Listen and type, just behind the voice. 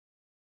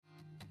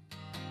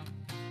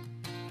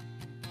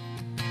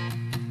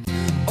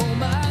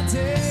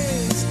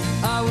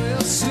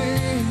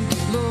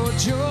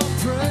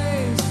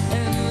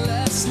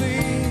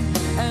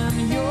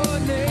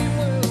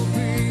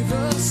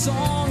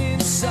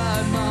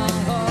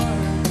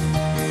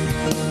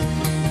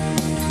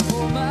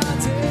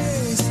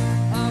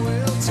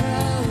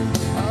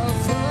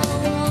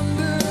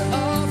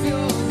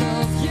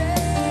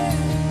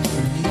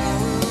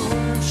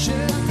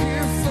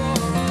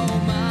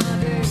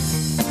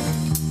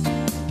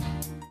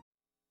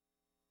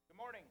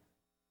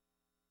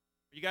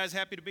You guys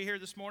happy to be here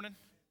this morning?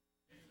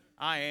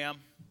 I am.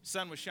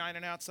 Sun was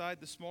shining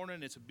outside this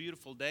morning. It's a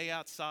beautiful day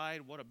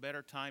outside. What a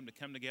better time to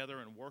come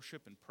together and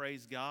worship and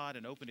praise God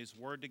and open His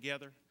Word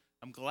together.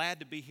 I'm glad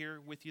to be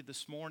here with you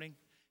this morning.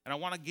 And I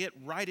want to get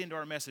right into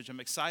our message. I'm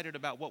excited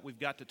about what we've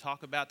got to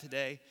talk about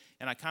today,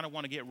 and I kind of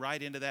want to get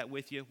right into that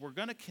with you. We're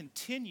going to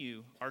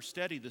continue our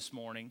study this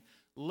morning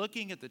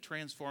looking at the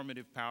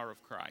transformative power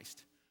of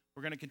Christ.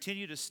 We're going to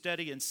continue to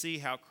study and see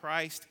how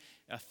Christ's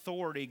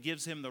authority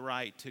gives Him the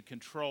right to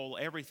control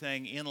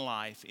everything in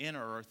life, in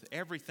earth,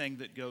 everything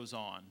that goes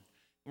on.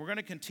 We're going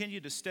to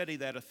continue to study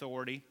that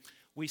authority.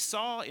 We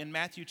saw in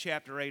Matthew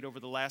chapter 8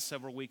 over the last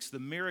several weeks the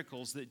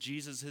miracles that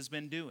Jesus has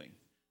been doing.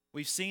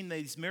 We've seen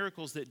these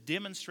miracles that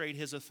demonstrate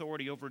His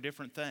authority over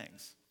different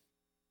things.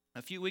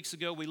 A few weeks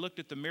ago, we looked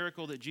at the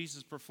miracle that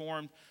Jesus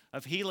performed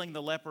of healing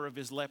the leper of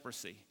his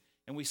leprosy.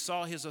 And we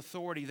saw His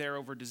authority there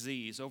over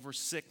disease, over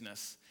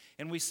sickness.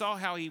 And we saw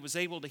how He was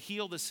able to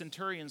heal the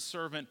centurion's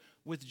servant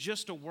with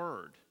just a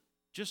word.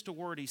 Just a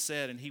word He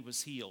said, and he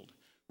was healed.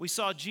 We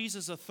saw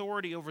Jesus'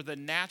 authority over the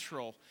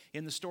natural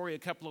in the story a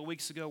couple of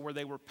weeks ago where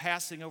they were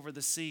passing over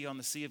the sea on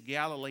the Sea of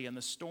Galilee, and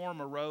the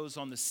storm arose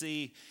on the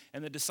sea,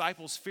 and the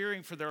disciples,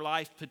 fearing for their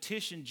life,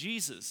 petitioned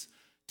Jesus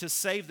to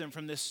save them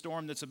from this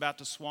storm that's about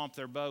to swamp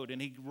their boat.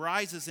 And He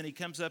rises and He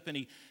comes up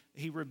and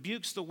he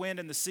rebukes the wind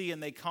and the sea,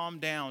 and they calm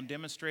down,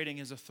 demonstrating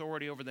His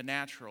authority over the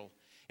natural.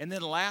 And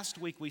then last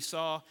week we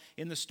saw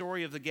in the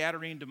story of the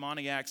Gadarene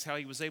demoniacs how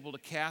He was able to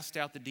cast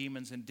out the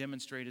demons and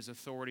demonstrate His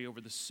authority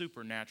over the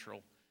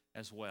supernatural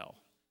as well.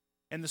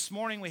 And this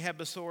morning we have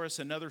before us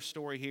another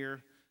story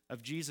here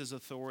of Jesus'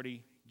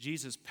 authority,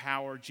 Jesus'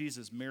 power,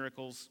 Jesus'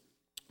 miracles.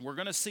 We're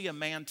going to see a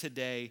man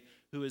today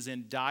who is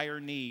in dire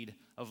need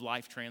of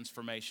life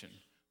transformation.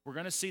 We're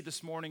going to see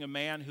this morning a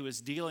man who is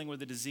dealing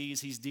with a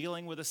disease. He's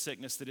dealing with a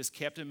sickness that has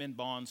kept him in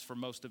bonds for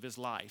most of his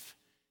life.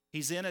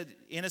 He's in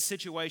a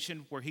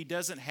situation where he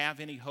doesn't have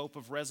any hope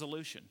of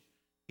resolution.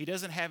 He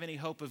doesn't have any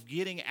hope of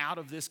getting out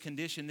of this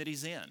condition that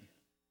he's in.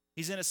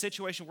 He's in a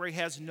situation where he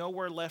has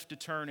nowhere left to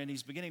turn, and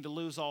he's beginning to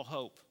lose all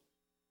hope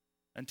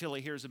until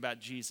he hears about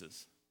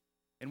Jesus.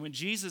 And when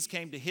Jesus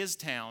came to his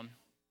town,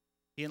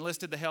 he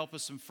enlisted the help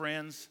of some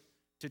friends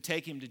to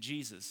take him to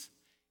Jesus.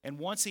 And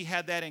once he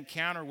had that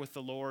encounter with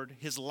the Lord,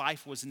 his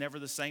life was never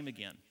the same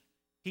again.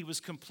 He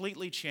was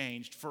completely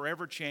changed,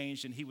 forever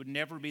changed, and he would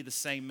never be the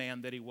same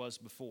man that he was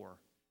before.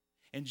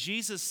 And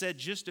Jesus said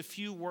just a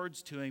few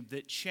words to him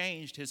that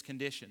changed his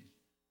condition,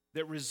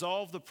 that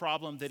resolved the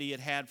problem that he had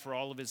had for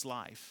all of his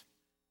life.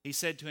 He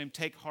said to him,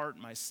 "Take heart,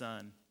 my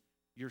son,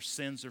 your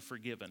sins are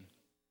forgiven."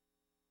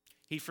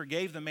 He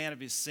forgave the man of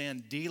his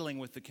sin, dealing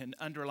with the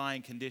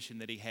underlying condition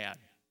that he had.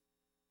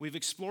 We've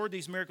explored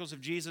these miracles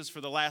of Jesus for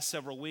the last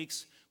several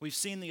weeks. We've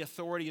seen the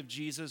authority of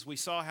Jesus. We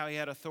saw how He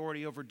had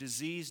authority over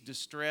disease,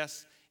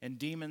 distress, and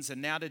demons. And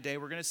now today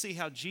we're going to see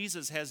how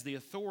Jesus has the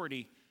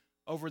authority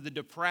over the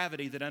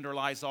depravity that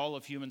underlies all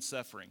of human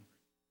suffering.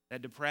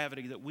 That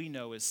depravity that we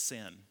know is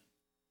sin.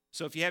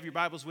 So if you have your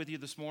Bibles with you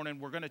this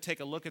morning, we're going to take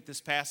a look at this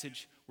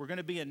passage. We're going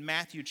to be in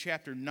Matthew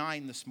chapter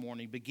 9 this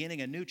morning,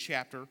 beginning a new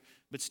chapter,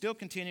 but still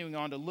continuing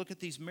on to look at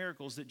these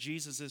miracles that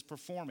Jesus is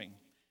performing.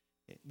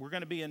 We're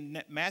going to be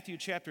in Matthew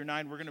chapter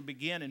 9. We're going to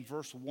begin in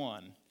verse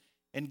 1.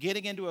 "And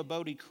getting into a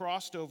boat, He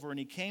crossed over, and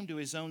He came to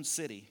His own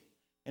city.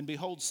 And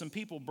behold, some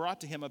people brought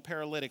to Him a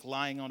paralytic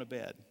lying on a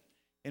bed.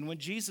 And when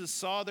Jesus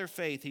saw their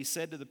faith, He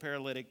said to the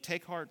paralytic,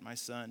 'Take heart, my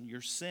son,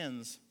 your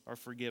sins are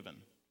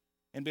forgiven.'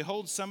 And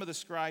behold, some of the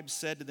scribes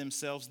said to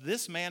themselves,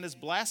 'This man is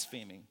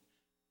blaspheming.'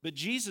 But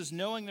Jesus,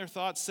 knowing their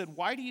thoughts, said,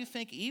 'Why do you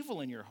think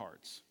evil in your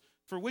hearts?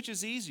 For which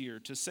is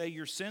easier, to say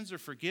your sins are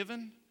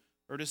forgiven,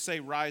 or to say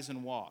rise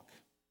and walk?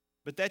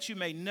 But that you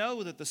may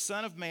know that the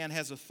Son of Man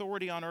has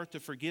authority on earth to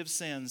forgive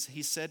sins,'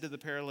 He said to the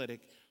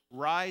paralytic,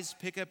 'Rise,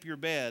 pick up your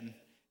bed,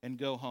 and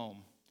go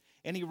home.'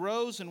 And he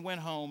rose and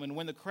went home. And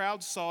when the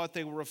crowd saw it,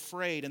 they were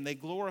afraid, and they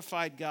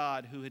glorified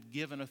God who had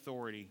given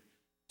authority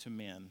to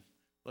men."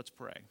 Let's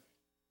pray.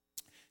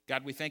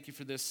 God, we thank You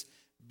for this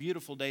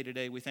beautiful day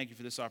today. We thank You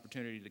for this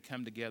opportunity to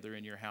come together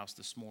in Your house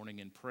this morning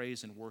in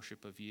praise and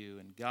worship of You.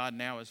 And God,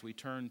 now as we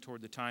turn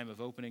toward the time of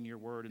opening Your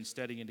word and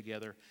studying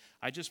together,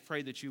 I just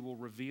pray that You will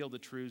reveal the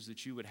truths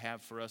that You would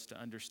have for us to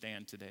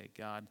understand today.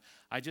 God,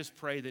 I just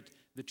pray that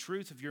the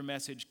truth of Your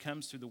message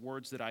comes through the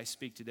words that I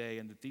speak today,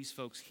 and that these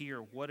folks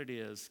hear what it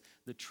is,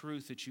 the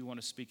truth that You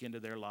want to speak into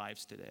their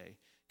lives today.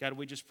 God,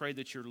 we just pray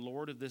that You're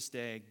Lord of this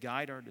day.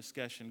 Guide our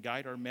discussion,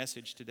 guide our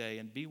message today,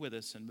 and be with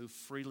us and move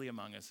freely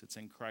among us. It's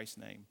in Christ's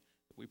name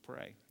that we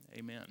pray.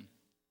 Amen.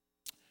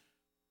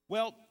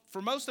 Well,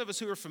 for most of us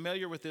who are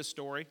familiar with this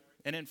story,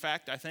 and in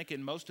fact, I think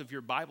in most of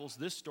your Bibles,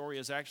 this story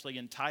is actually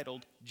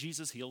entitled,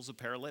 "Jesus Heals a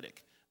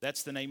Paralytic."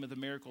 That's the name of the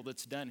miracle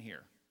that's done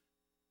here.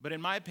 But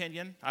in my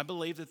opinion, I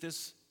believe that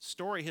this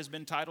story has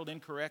been titled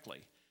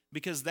incorrectly,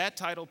 because that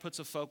title puts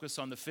a focus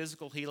on the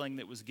physical healing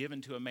that was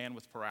given to a man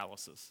with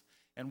paralysis.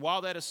 And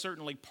while that is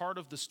certainly part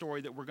of the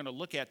story that we're going to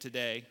look at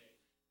today,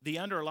 the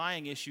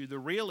underlying issue, the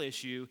real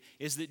issue,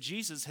 is that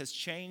Jesus has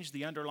changed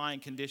the underlying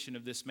condition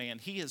of this man.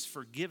 He has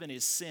forgiven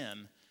his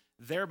sin.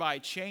 thereby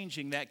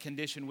changing that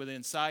condition within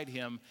inside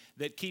him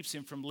that keeps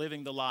him from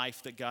living the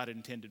life that God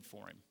intended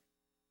for him.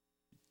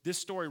 This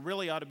story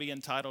really ought to be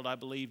entitled, I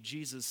believe,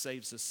 Jesus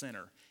Saves a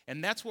Sinner.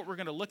 And that's what we're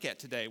going to look at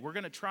today. We're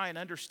going to try and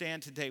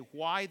understand today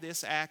why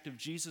this act of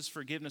Jesus'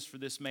 forgiveness for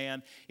this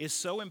man is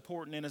so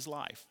important in his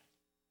life.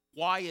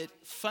 Why it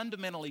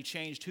fundamentally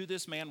changed who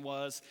this man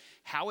was,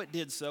 how it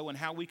did so, and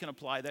how we can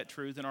apply that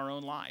truth in our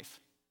own life.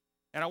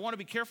 And I want to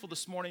be careful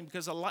this morning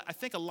because I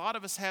think a lot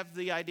of us have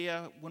the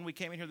idea when we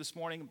came in here this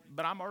morning,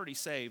 but I'm already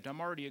saved.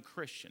 I'm already a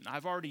Christian.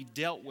 I've already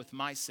dealt with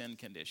my sin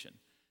condition.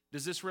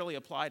 Does this really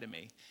apply to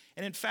me?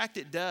 And in fact,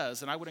 it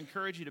does. And I would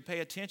encourage you to pay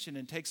attention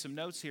and take some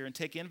notes here and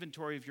take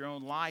inventory of your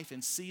own life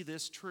and see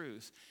this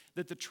truth,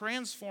 that the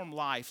transformed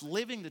life,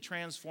 living the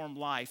transformed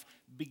life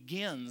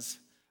begins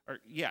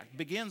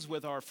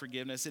with our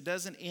forgiveness. It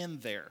doesn't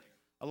end there.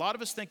 A lot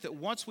of us think that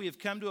once we have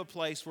come to a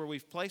place where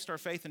we've placed our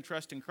faith and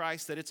trust in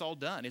Christ, that it's all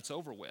done, it's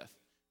over with,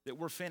 that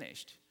we're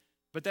finished.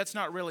 But that's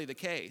not really the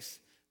case.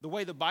 The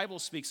way the Bible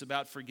speaks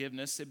about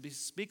forgiveness, it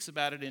speaks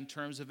about it in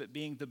terms of it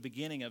being the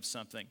beginning of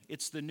something.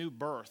 It's the new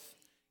birth.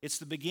 It's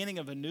the beginning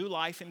of a new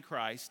life in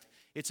Christ.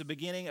 It's a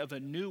beginning of a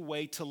new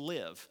way to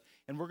live.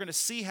 And we're going to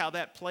see how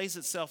that plays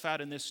itself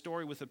out in this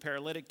story with the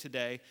paralytic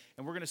today,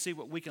 and we're going to see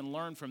what we can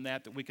learn from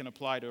that we can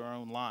apply to our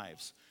own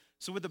lives.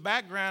 So with the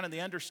background and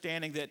the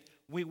understanding that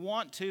we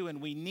want to and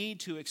we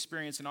need to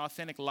experience an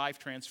authentic life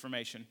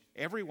transformation,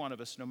 every one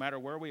of us, no matter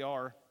where we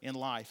are in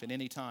life at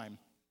any time,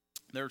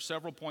 there are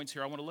several points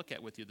here I want to look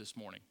at with you this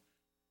morning.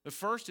 The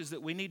first is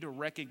that we need to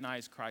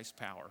recognize Christ's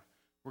power.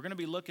 We're going to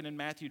be looking in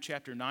Matthew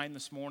chapter 9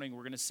 this morning.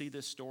 We're going to see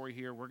this story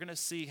here. We're going to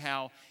see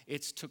how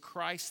it's to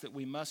Christ that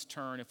we must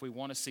turn if we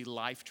want to see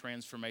life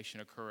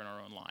transformation occur in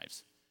our own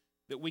lives.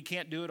 That we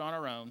can't do it on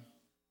our own,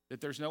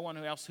 that there's no one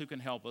else who can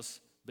help us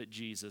but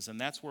Jesus,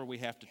 and that's where we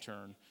have to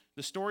turn.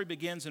 The story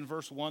begins in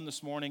verse 1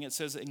 this morning. It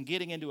says, "In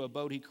getting into a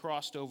boat, he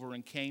crossed over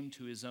and came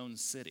to his own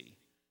city."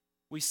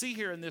 We see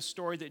here in this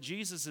story that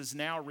Jesus is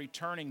now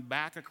returning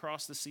back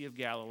across the Sea of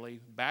Galilee,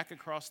 back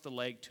across the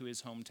lake to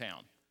his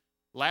hometown.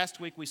 Last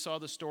week we saw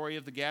the story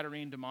of the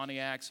Gadarene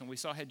demoniacs, and we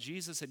saw how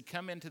Jesus had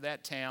come into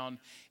that town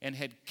and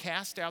had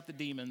cast out the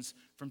demons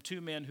from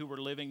two men who were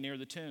living near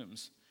the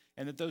tombs.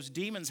 And that those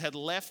demons had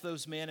left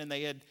those men, and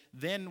they had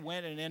then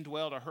went and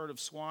indwelled a herd of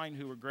swine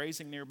who were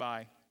grazing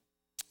nearby.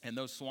 And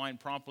those swine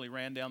promptly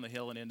ran down the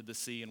hill and into the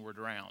sea and were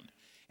drowned.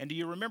 And do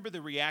you remember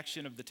the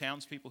reaction of the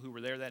townspeople who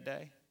were there that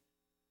day?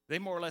 They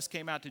more or less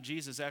came out to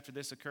Jesus after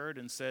this occurred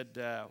and said,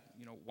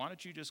 why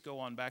don't you just go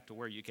on back to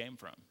where you came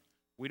from?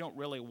 We don't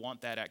really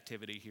want that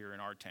activity here in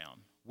our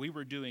town. We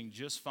were doing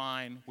just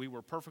fine. We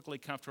were perfectly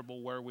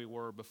comfortable where we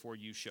were before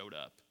you showed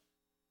up.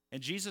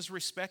 And Jesus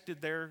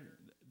respected their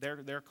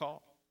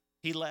call.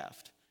 He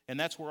left. And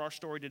that's where our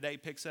story today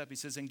picks up. He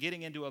says, in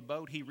getting into a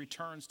boat, he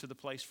returns to the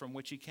place from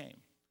which he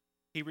came.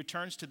 He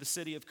returns to the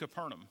city of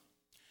Capernaum.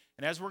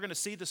 And as we're going to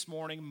see this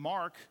morning,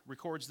 Mark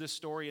records this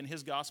story in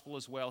his gospel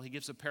as well. He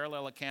gives a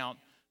parallel account.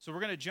 So we're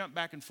going to jump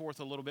back and forth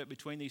a little bit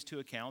between these two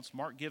accounts.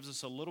 Mark gives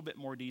us a little bit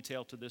more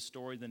detail to this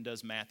story than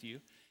does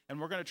Matthew.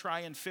 And we're going to try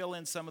and fill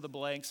in some of the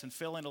blanks and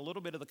fill in a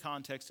little bit of the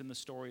context in the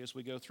story as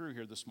we go through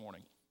here this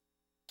morning.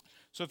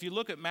 So if you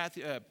look at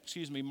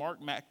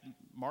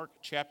Mark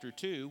chapter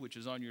 2, which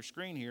is on your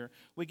screen here,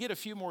 we get a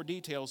few more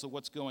details of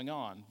what's going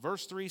on.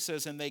 Verse 3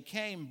 says, "And they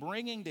came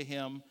bringing to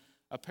him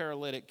a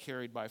paralytic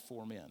carried by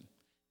 4 men.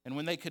 And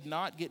when they could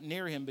not get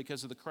near him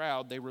because of the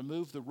crowd, they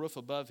removed the roof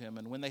above him.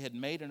 And when they had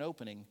made an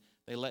opening,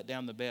 they let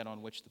down the bed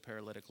on which the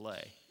paralytic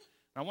lay."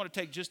 I want to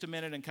take just a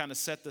minute and kind of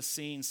set the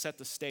scene, set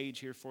the stage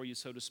here for you,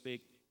 so to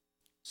speak,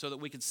 so that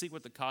we can see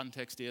what the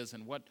context is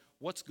and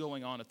what's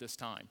going on at this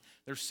time.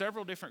 There's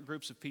several different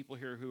groups of people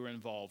here who are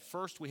involved.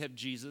 First, we have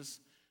Jesus.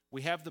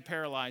 We have the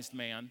paralyzed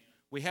man.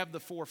 We have the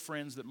 4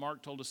 friends that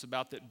Mark told us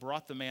about that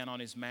brought the man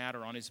on his mat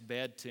or on his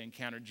bed to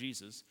encounter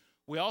Jesus.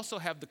 We also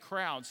have the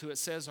crowds who it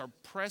says are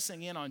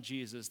pressing in on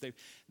Jesus.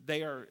 They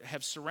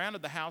have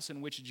surrounded the house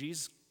in which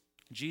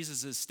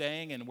Jesus is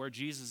staying and where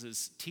Jesus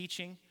is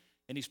teaching,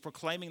 and he's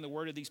proclaiming the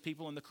word of these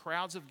people, and the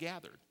crowds have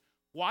gathered.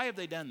 Why have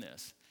they done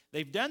this?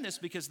 They've done this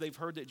because they've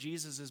heard that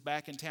Jesus is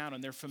back in town,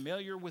 and they're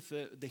familiar with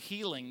the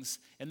healings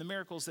and the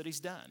miracles that he's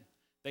done.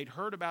 They'd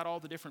heard about all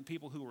the different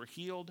people who were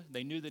healed.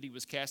 They knew that he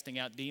was casting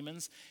out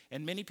demons,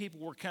 and many people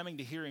were coming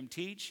to hear him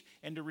teach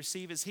and to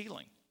receive his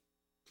healing.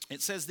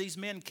 It says these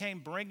men came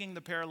bringing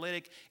the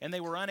paralytic, and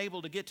they were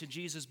unable to get to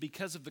Jesus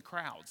because of the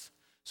crowds.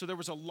 So there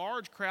was a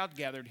large crowd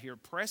gathered here,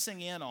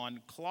 pressing in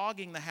on,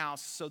 clogging the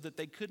house so that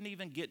they couldn't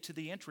even get to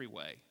the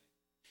entryway.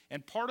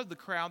 And part of the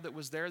crowd that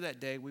was there that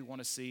day we want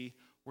to see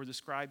were the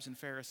scribes and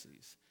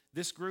Pharisees.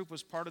 This group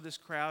was part of this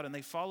crowd, and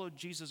they followed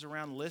Jesus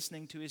around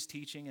listening to his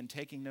teaching and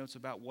taking notes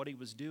about what he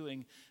was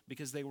doing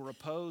because they were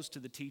opposed to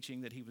the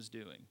teaching that he was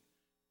doing.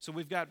 So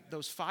we've got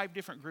those 5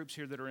 different groups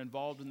here that are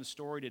involved in the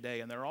story today,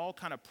 and they're all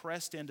kind of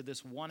pressed into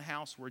this one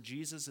house where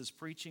Jesus is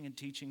preaching and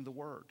teaching the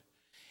word.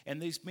 And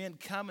these men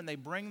come and they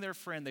bring their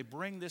friend, they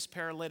bring this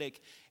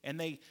paralytic, and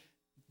they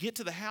get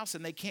to the house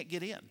and they can't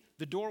get in.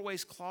 The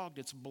doorway's clogged,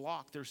 it's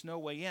blocked, there's no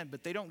way in,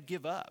 but they don't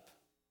give up.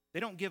 They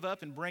don't give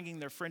up in bringing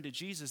their friend to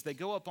Jesus. They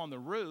go up on the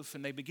roof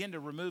and they begin to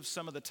remove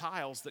some of the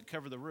tiles that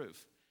cover the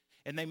roof.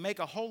 And they make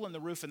a hole in the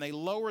roof and they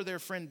lower their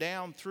friend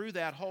down through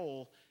that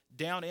hole,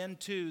 down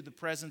into the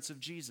presence of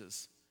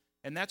Jesus.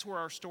 And that's where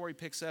our story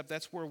picks up.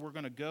 That's where we're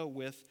going to go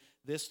with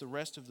this the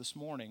rest of this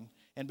morning.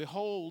 And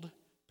behold,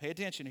 pay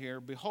attention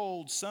here,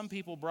 behold, some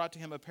people brought to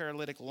him a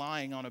paralytic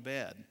lying on a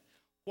bed.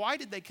 Why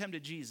did they come to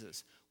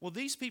Jesus? Well,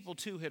 these people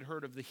too had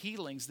heard of the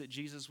healings that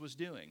Jesus was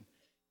doing.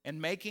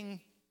 And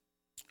making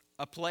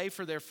a play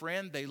for their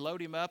friend, they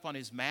load him up on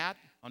his mat,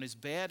 on his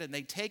bed, and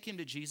they take him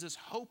to Jesus,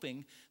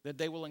 hoping that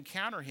they will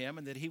encounter him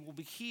and that he will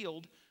be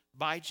healed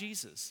by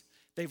Jesus.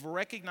 They've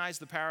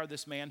recognized the power of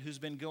this man who's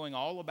been going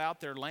all about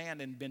their land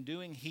and been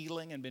doing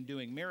healing and been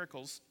doing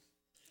miracles.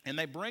 And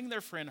they bring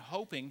their friend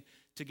hoping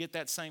to get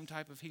that same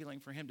type of healing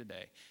for him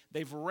today.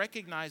 They've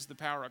recognized the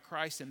power of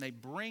Christ and they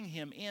bring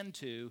him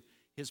into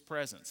his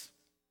presence.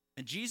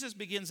 And Jesus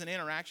begins an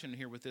interaction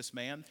here with this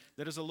man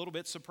that is a little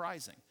bit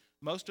surprising.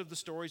 Most of the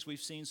stories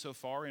we've seen so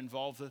far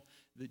involve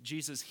the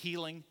Jesus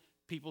healing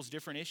people's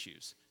different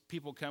issues.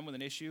 People come with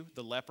an issue,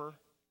 the leper,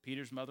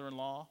 Peter's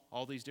mother-in-law,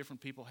 all these different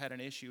people had an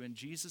issue, and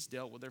Jesus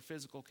dealt with their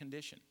physical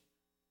condition.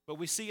 But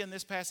we see in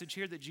this passage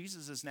here that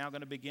Jesus is now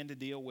going to begin to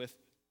deal with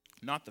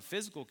not the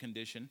physical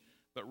condition,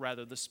 but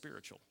rather the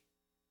spiritual.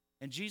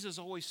 And Jesus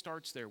always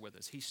starts there with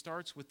us. He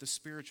starts with the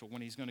spiritual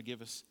when he's going to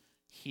give us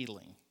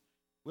healing.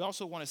 We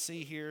also want to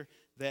see here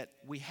that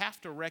we have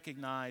to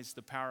recognize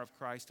the power of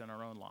Christ in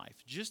our own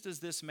life. Just as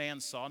this man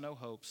saw no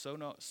hope,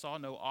 saw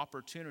no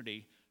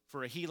opportunity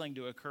for a healing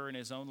to occur in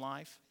his own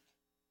life,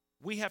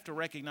 we have to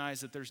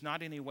recognize that there's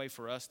not any way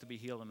for us to be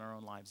healed in our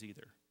own lives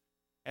either.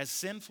 As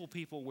sinful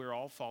people, we're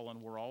all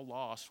fallen, we're all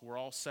lost, we're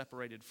all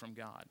separated from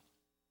God.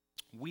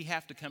 We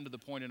have to come to the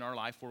point in our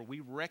life where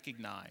we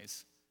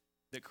recognize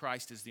that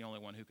Christ is the only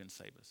one who can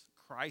save us.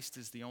 Christ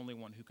is the only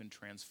one who can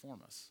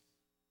transform us.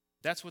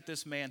 That's what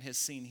this man has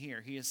seen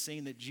here. He has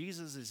seen that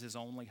Jesus is his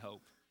only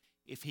hope,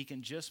 if he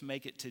can just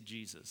make it to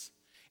Jesus.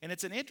 And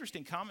it's an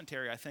interesting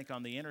commentary, I think,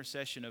 on the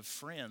intercession of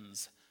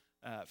friends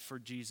for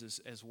Jesus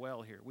as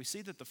well here. We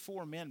see that the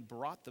four men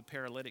brought the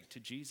paralytic to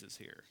Jesus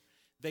here.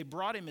 They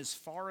brought him as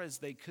far as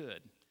they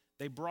could.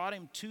 They brought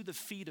him to the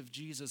feet of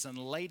Jesus and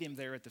laid him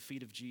there at the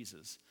feet of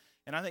Jesus.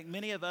 And I think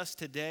many of us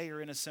today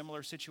are in a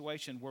similar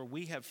situation where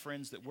we have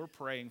friends that we're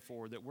praying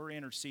for, that we're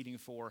interceding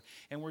for,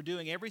 and we're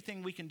doing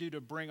everything we can do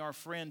to bring our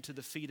friend to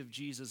the feet of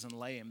Jesus and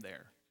lay him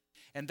there.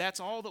 And that's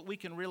all that we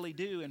can really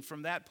do. And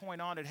from that point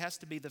on, it has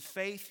to be the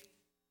faith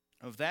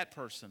of that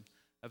person,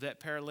 of that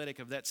paralytic,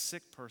 of that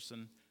sick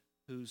person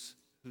whose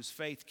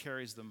faith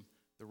carries them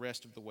the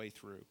rest of the way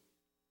through.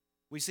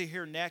 We see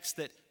here next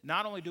that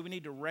not only do we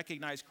need to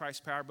recognize Christ's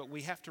power, but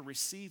we have to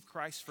receive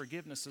Christ's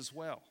forgiveness as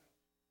well.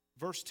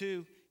 Verse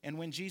 2, and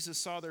when Jesus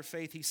saw their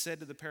faith, he said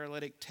to the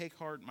paralytic, "Take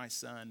heart, my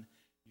son,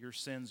 your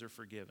sins are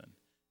forgiven."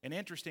 An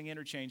interesting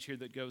interchange here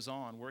that goes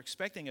on. We're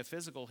expecting a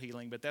physical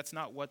healing, but that's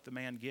not what the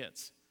man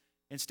gets.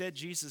 Instead,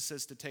 Jesus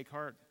says to take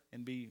heart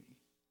and be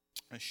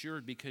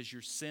assured because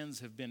your sins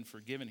have been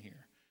forgiven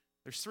here.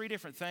 There's three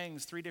different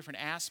things, three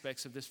different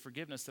aspects of this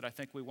forgiveness that I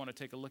think we want to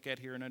take a look at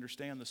here and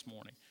understand this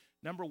morning.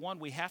 Number one,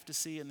 we have to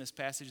see in this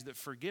passage that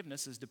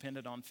forgiveness is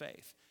dependent on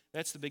faith.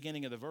 That's the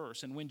beginning of the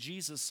verse. And when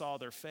Jesus saw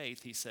their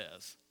faith, he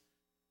says.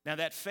 Now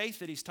that faith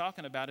that he's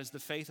talking about is the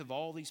faith of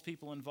all these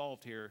people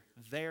involved here.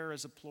 There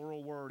is a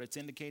plural word. It's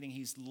indicating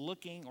he's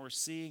looking or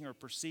seeing or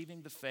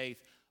perceiving the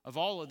faith of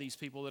all of these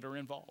people that are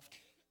involved.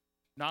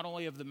 Not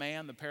only of the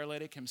man, the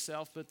paralytic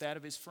himself, but that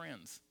of his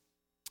friends.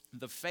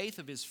 The faith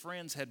of his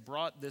friends had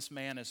brought this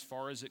man as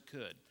far as it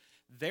could.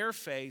 Their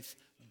faith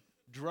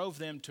drove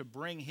them to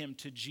bring him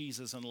to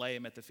Jesus and lay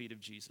him at the feet of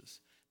Jesus.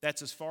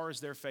 That's as far as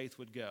their faith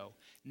would go.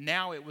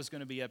 Now it was going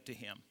to be up to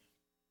him.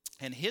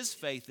 And his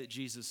faith that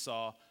Jesus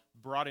saw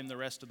brought him the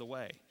rest of the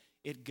way.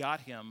 It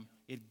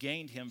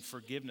gained him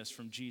forgiveness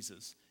from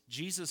Jesus.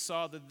 Jesus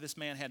saw that this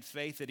man had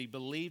faith, that he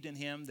believed in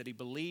him, that he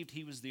believed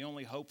he was the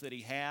only hope that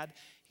he had.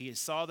 He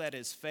saw that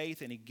as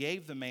faith, and he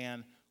gave the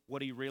man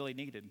what he really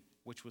needed,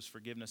 which was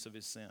forgiveness of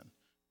his sin.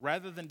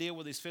 Rather than deal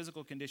with his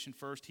physical condition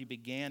first, he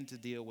began to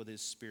deal with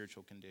his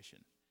spiritual condition.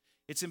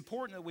 It's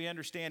important that we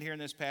understand here in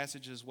this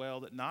passage as well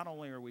that not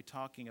only are we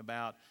talking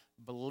about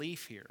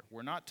belief here,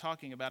 we're not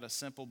talking about a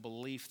simple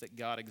belief that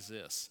God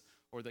exists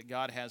or that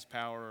God has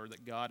power or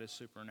that God is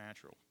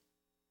supernatural.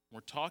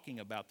 We're talking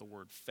about the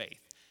word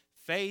faith.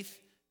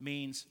 Faith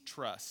means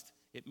trust.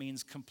 It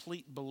means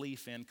complete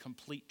belief in,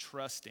 complete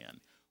trust in.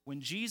 When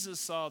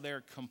Jesus saw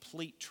their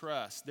complete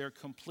trust, their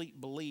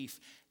complete belief,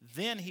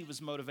 then he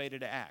was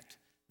motivated to act.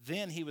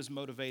 Then he was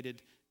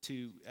motivated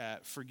to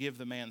forgive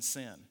the man's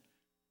sin.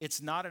 It's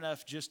not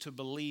enough just to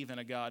believe in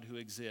a God who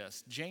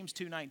exists. James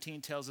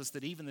 2:19 tells us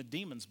that even the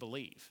demons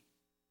believe.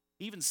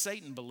 Even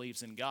Satan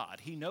believes in God.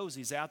 He knows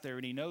he's out there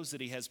and he knows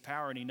that he has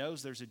power and he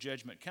knows there's a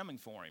judgment coming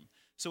for him.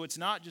 So it's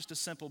not just a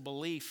simple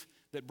belief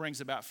that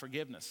brings about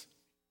forgiveness,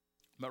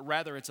 but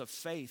rather it's a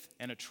faith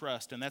and a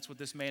trust. And that's what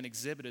this man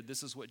exhibited.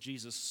 This is what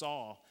Jesus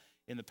saw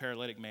in the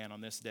paralytic man on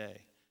this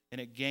day.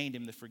 And it gained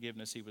him the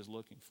forgiveness he was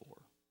looking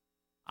for.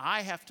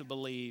 I have to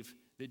believe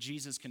that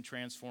Jesus can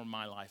transform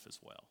my life as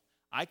well.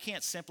 I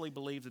can't simply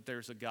believe that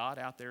there's a God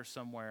out there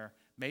somewhere,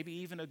 maybe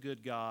even a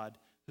good God,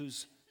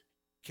 who's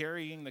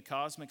carrying the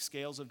cosmic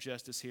scales of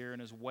justice here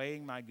and is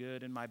weighing my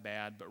good and my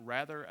bad, but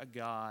rather a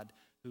God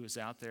who is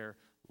out there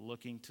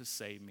looking to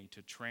save me,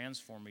 to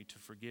transform me, to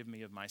forgive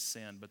me of my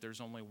sin. But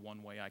there's only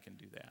one way I can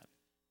do that,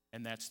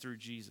 and that's through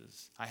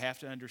Jesus. I have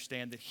to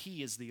understand that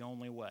he is the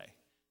only way.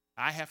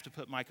 I have to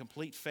put my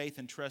complete faith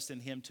and trust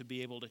in him to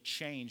be able to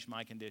change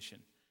my condition,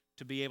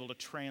 to be able to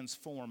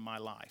transform my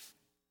life.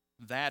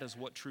 That is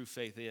what true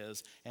faith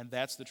is, and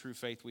that's the true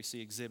faith we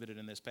see exhibited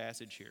in this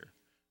passage here.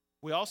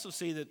 We also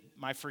see that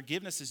my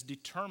forgiveness is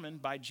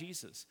determined by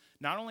Jesus.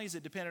 Not only is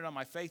it dependent on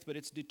my faith, but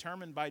it's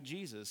determined by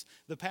Jesus.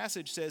 The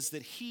passage says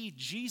that he,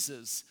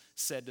 Jesus,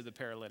 said to the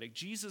paralytic.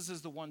 Jesus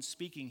is the one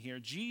speaking here.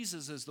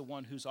 Jesus is the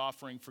one who's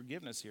offering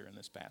forgiveness here in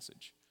this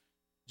passage.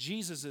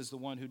 Jesus is the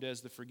one who does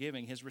the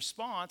forgiving. His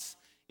response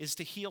is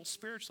to heal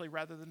spiritually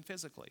rather than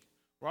physically.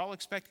 We're all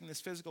expecting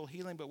this physical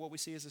healing, but what we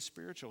see is a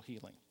spiritual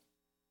healing.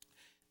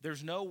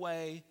 There's no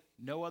way,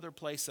 no other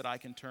place that I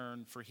can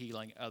turn for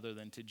healing other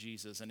than to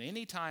Jesus. And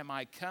anytime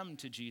I come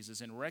to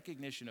Jesus in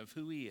recognition of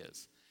who he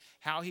is,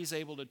 how he's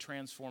able to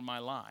transform my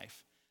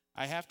life,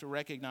 I have to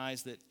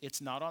recognize that it's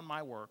not on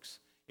my works,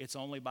 it's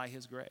only by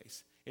his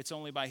grace. It's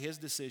only by his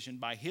decision,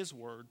 by his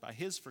word, by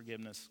his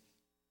forgiveness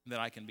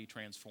that I can be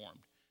transformed.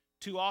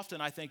 Too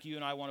often I think you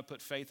and I want to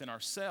put faith in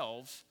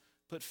ourselves,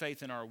 put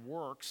faith in our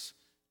works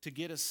to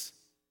get us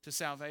to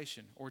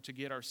salvation or to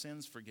get our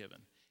sins forgiven.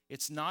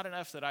 It's not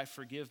enough that I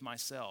forgive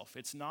myself.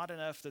 It's not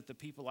enough that the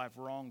people I've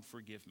wronged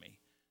forgive me.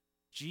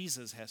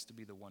 Jesus has to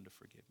be the one to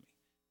forgive me.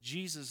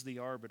 Jesus, the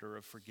arbiter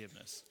of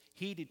forgiveness.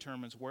 He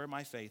determines where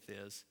my faith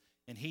is,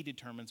 and he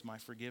determines my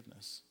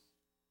forgiveness.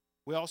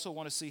 We also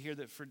want to see here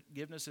that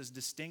forgiveness is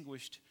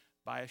distinguished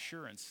by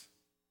assurance.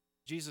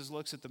 Jesus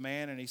looks at the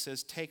man and he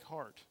says, take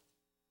heart.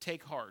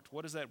 Take heart.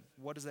 What does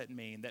that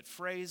mean? That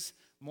phrase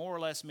more or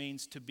less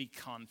means to be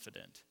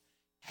confident,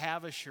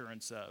 have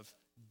assurance of,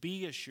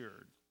 be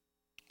assured.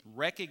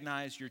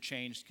 Recognize your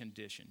changed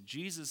condition.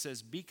 Jesus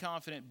says, be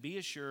confident, be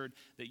assured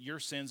that your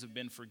sins have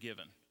been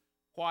forgiven.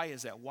 Why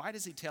is that? Why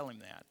does he tell him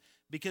that?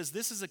 Because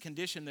this is a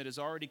condition that has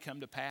already come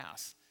to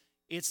pass.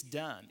 It's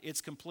done. It's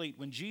complete.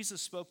 When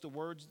Jesus spoke the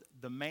words,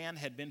 the man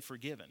had been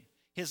forgiven.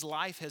 His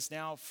life has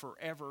now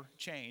forever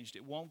changed.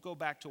 It won't go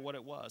back to what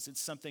it was. It's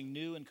something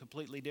new and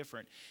completely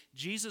different.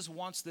 Jesus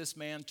wants this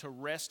man to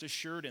rest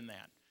assured in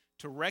that,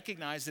 to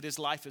recognize that his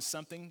life is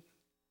something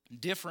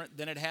different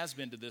than it has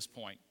been to this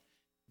point.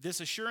 This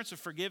assurance of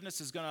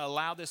forgiveness is going to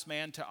allow this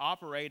man to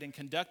operate and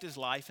conduct his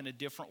life in a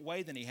different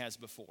way than he has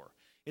before.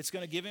 It's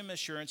going to give him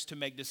assurance to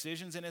make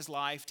decisions in his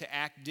life, to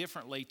act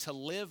differently, to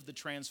live the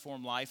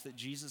transformed life that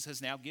Jesus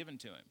has now given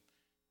to him.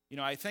 You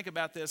know, I think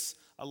about this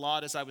a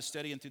lot as I was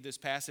studying through this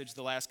passage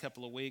the last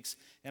couple of weeks,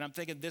 and I'm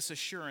thinking this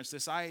assurance,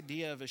 this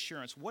idea of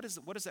assurance, what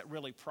does that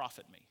really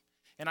profit me?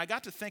 And I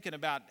got to thinking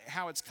about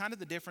how it's kind of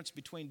the difference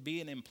between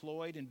being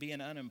employed and being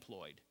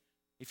unemployed.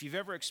 If you've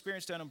ever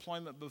experienced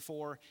unemployment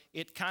before,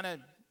 it kind of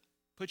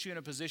puts you in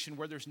a position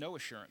where there's no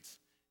assurance.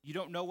 You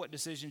don't know what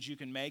decisions you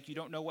can make. You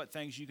don't know what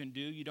things you can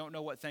do. You don't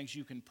know what things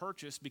you can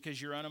purchase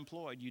because you're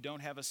unemployed. You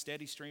don't have a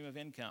steady stream of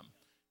income.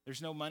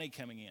 There's no money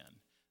coming in.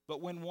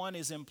 But when one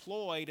is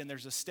employed and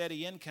there's a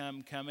steady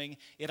income coming,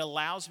 it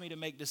allows me to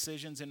make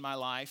decisions in my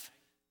life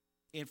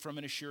from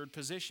an assured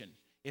position.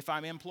 If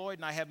I'm employed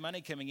and I have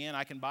money coming in,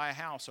 I can buy a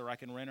house or I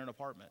can rent an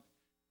apartment.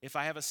 If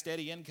I have a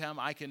steady income,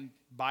 I can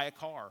buy a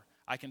car.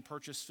 I can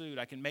purchase food.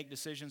 I can make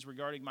decisions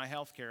regarding my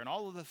health care and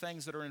all of the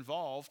things that are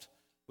involved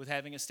with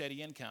having a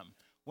steady income.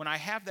 When I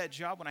have that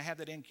job, when I have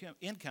that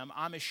income,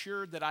 I'm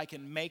assured that I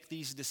can make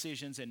these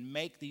decisions and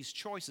make these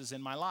choices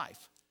in my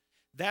life.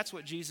 That's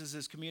what Jesus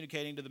is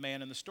communicating to the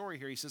man in the story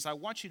here. He says, I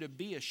want you to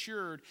be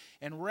assured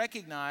and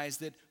recognize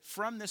that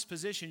from this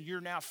position,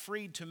 you're now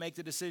freed to make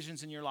the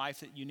decisions in your life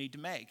that you need to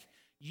make.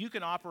 You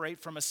can operate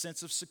from a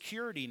sense of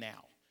security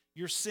now.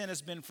 Your sin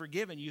has been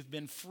forgiven. You've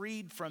been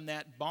freed from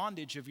that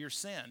bondage of your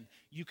sin.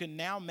 You can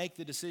now make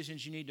the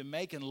decisions you need to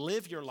make and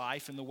live your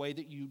life in the way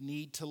that you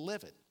need to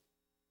live it.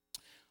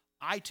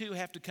 I too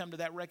have to come to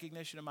that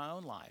recognition in my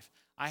own life.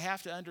 I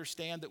have to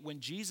understand that when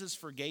Jesus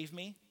forgave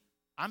me,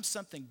 I'm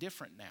something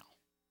different now.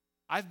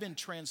 I've been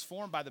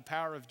transformed by the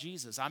power of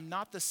Jesus. I'm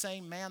not the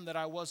same man that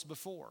I was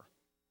before.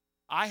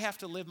 I have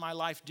to live my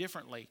life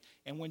differently.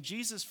 And when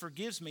Jesus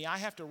forgives me, I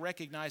have to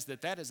recognize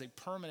that that is a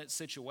permanent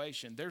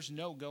situation. There's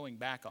no going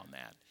back on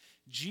that.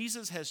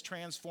 Jesus has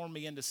transformed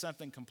me into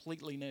something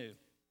completely new.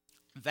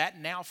 That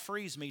now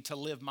frees me to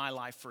live my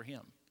life for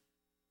him.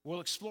 We'll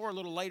explore a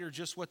little later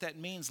just what that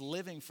means,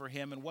 living for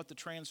him, and what the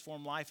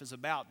transformed life is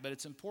about. But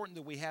it's important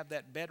that we have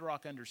that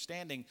bedrock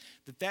understanding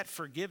that that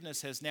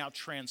forgiveness has now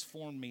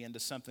transformed me into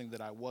something that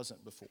I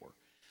wasn't before.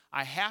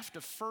 I have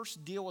to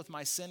first deal with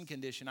my sin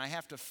condition. I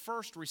have to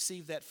first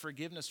receive that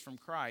forgiveness from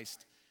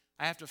Christ.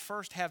 I have to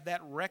first have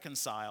that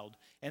reconciled,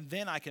 and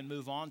then I can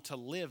move on to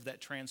live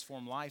that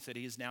transformed life that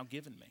he has now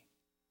given me.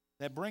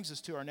 That brings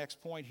us to our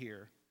next point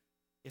here.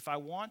 If I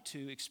want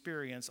to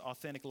experience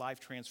authentic life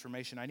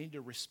transformation, I need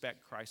to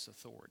respect Christ's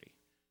authority.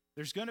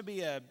 There's going to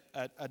be a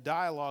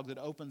dialogue that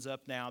opens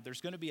up now.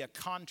 There's going to be a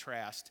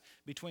contrast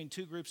between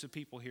two groups of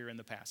people here in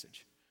the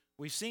passage.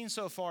 We've seen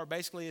so far,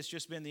 basically, it's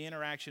just been the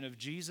interaction of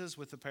Jesus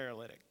with the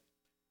paralytic.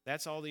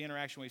 That's all the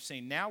interaction we've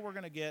seen. Now we're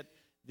going to get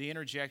the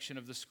interjection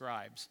of the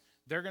scribes.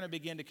 They're going to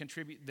begin to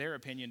contribute their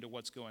opinion to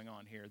what's going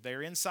on here.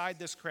 They're inside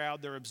this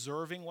crowd. They're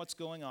observing what's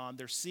going on.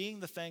 They're seeing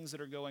the things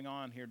that are going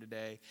on here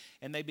today.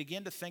 And they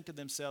begin to think to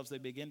themselves, they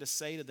begin to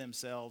say to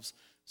themselves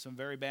some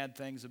very bad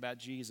things about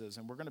Jesus.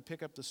 And we're going to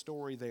pick up the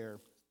story there.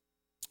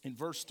 In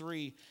verse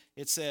 3,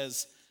 it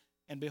says,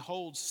 "And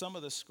behold, some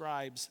of the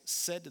scribes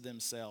said to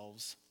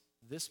themselves,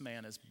 'This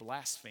man is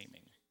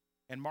blaspheming.'"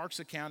 And Mark's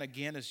account,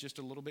 again, is just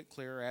a little bit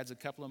clearer, adds a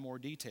couple of more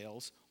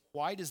details.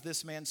 Why does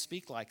this man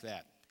speak like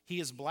that? He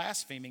is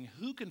blaspheming.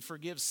 Who can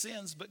forgive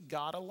sins but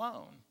God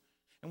alone?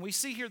 And we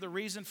see here the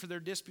reason for their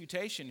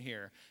disputation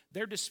here.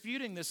 They're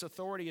disputing this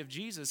authority of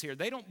Jesus here.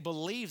 They don't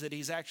believe that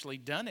he's actually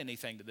done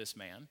anything to this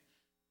man.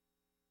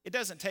 It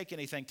doesn't take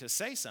anything to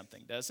say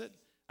something, does it?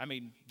 I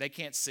mean, they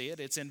can't see it.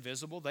 It's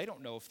invisible. They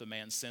don't know if the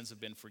man's sins have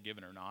been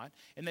forgiven or not.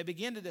 And they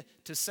begin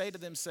to say to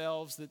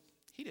themselves that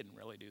he didn't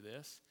really do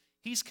this.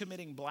 He's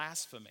committing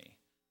blasphemy.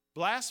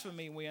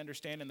 Blasphemy, we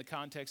understand in the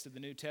context of the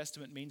New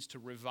Testament, means to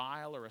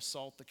revile or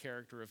assault the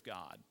character of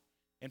God.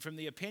 And from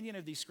the opinion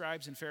of these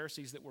scribes and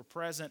Pharisees that were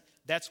present,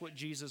 that's what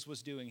Jesus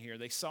was doing here.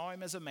 They saw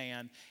him as a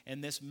man,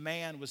 and this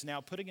man was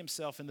now putting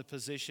himself in the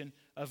position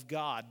of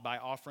God by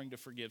offering to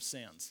forgive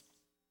sins.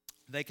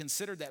 They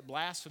considered that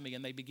blasphemy,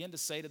 and they begin to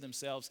say to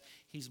themselves,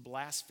 he's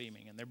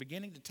blaspheming. And they're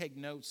beginning to take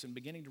notes and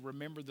beginning to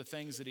remember the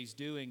things that he's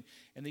doing.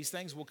 And these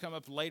things will come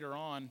up later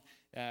on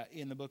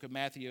in the book of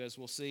Matthew, as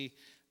we'll see.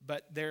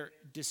 But they're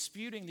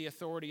disputing the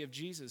authority of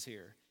Jesus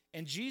here.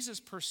 And Jesus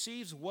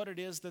perceives what it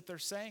is that they're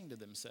saying to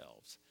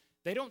themselves.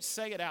 They don't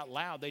say it out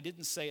loud. They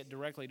didn't say it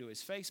directly to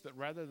his face, but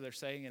rather they're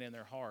saying it in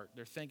their heart.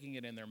 They're thinking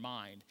it in their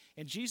mind.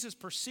 And Jesus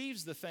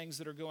perceives the things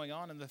that are going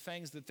on and the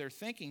things that they're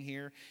thinking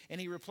here,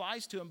 and he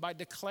replies to them by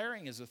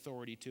declaring his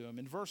authority to them.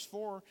 In verse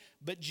 4,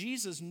 "But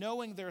Jesus,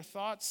 knowing their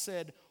thoughts,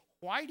 said,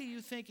 'Why do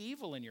you think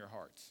evil in your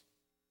hearts?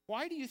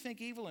 Why do you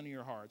think evil in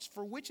your hearts?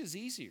 For which is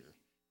easier,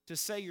 to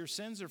say your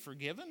sins are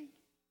forgiven,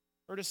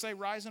 or to say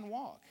rise and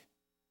walk?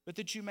 But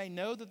that you may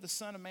know that the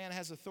Son of Man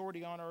has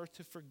authority on earth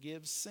to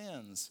forgive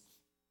sins.'"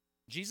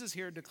 Jesus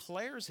here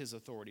declares his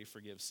authority to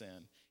forgive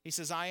sin. He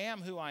says, "I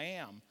am who I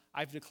am.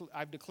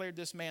 I've declared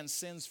this man's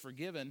sins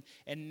forgiven,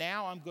 and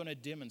now I'm going to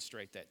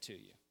demonstrate that to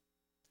you.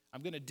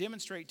 I'm going to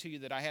demonstrate to you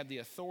that I have the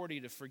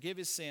authority to forgive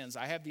his sins.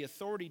 I have the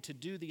authority to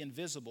do the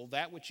invisible,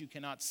 that which you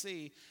cannot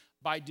see,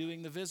 by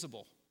doing the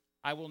visible.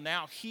 I will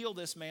now heal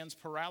this man's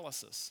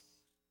paralysis.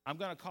 I'm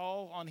going to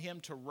call on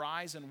him to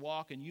rise and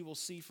walk, and you will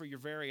see for your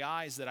very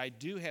eyes that I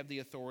do have the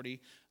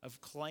authority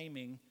of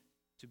claiming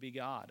to be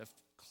God, of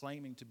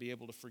claiming to be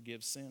able to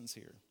forgive sins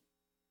here."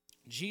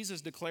 Jesus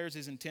declares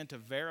his intent to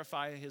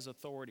verify his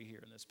authority here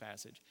in this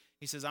passage.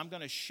 He says, "I'm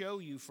going to show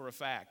you for a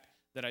fact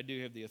that I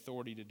do have the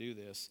authority to do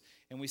this."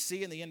 And we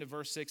see in the end of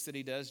verse 6 that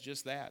he does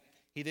just that.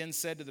 He then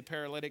said to the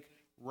paralytic,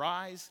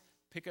 "Rise,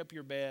 pick up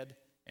your bed,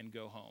 and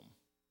go home."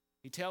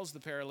 He tells the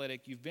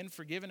paralytic, "You've been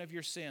forgiven of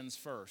your sins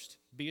first.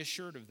 Be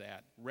assured of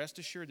that. Rest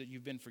assured that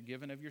you've been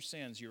forgiven of your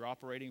sins. You're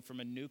operating from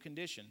a new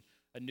condition,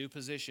 a new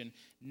position.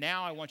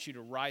 Now I want you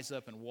to rise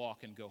up and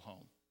walk and go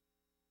home."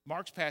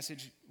 Mark's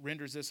passage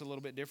renders this a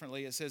little bit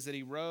differently. It says that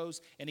he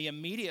rose and he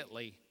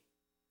immediately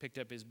picked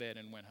up his bed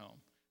and went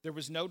home. There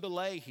was no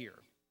delay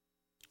here.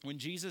 When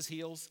Jesus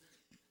heals,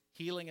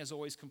 healing is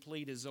always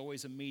complete, is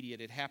always immediate.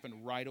 It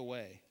happened right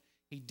away.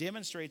 He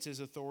demonstrates his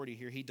authority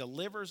here. He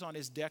delivers on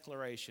his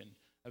declaration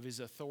of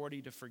his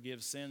authority to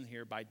forgive sin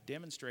here by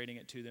demonstrating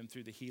it to them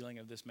through the healing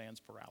of this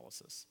man's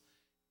paralysis.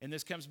 And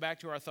this comes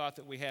back to our thought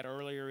that we had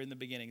earlier in the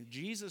beginning.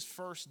 Jesus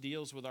first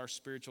deals with our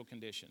spiritual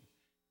condition.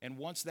 And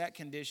once that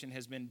condition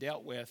has been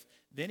dealt with,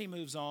 then he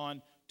moves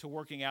on to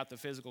working out the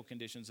physical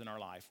conditions in our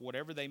life,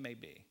 whatever they may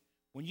be.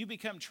 When you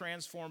become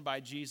transformed by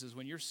Jesus,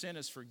 when your sin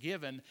is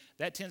forgiven,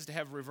 that tends to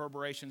have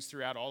reverberations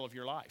throughout all of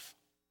your life.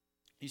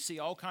 You see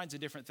all kinds of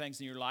different things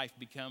in your life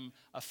become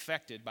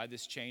affected by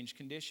this changed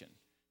condition.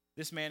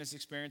 This man is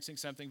experiencing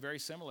something very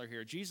similar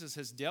here. Jesus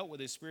has dealt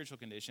with his spiritual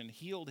condition,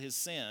 healed his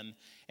sin,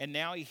 and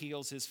now he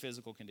heals his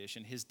physical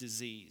condition, his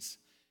disease.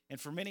 And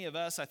for many of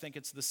us, I think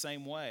it's the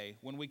same way.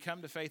 When we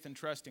come to faith and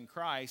trust in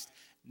Christ,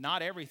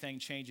 not everything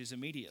changes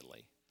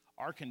immediately.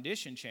 Our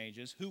condition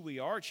changes, who we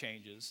are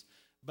changes,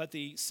 but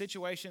the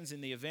situations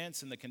and the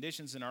events and the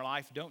conditions in our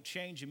life don't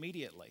change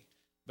immediately,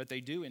 but they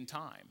do in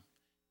time.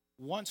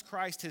 Once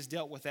Christ has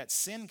dealt with that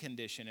sin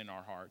condition in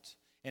our hearts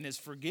and has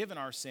forgiven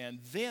our sin,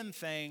 then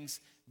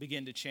things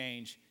begin to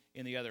change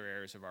in the other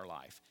areas of our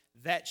life.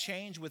 That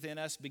change within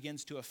us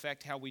begins to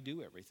affect how we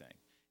do everything.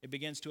 It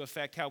begins to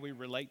affect how we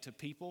relate to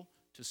people,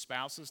 to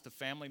spouses, to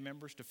family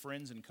members, to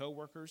friends and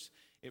coworkers.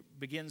 It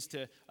begins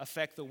to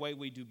affect the way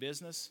we do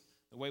business,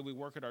 the way we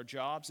work at our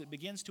jobs. It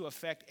begins to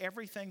affect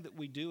everything that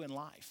we do in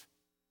life.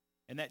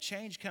 And that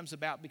change comes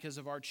about because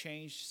of our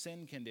changed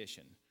sin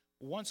condition.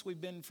 Once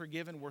we've been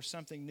forgiven, we're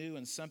something new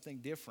and something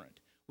different.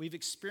 We've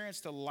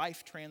experienced a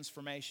life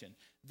transformation.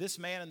 This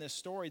man in this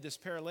story, this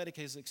paralytic,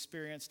 has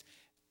experienced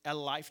a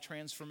life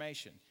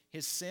transformation.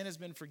 His sin has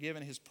been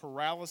forgiven. His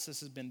paralysis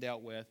has been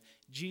dealt with.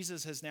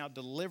 Jesus has now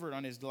delivered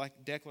on his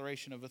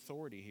declaration of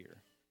authority here.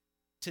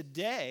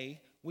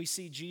 Today, we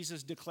see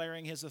Jesus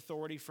declaring his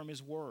authority from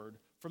his word,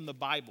 from the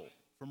Bible,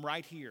 from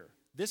right here.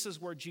 This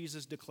is where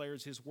Jesus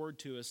declares his word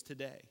to us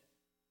today.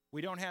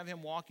 We don't have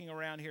him walking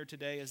around here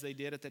today as they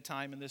did at the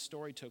time when this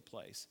story took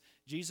place.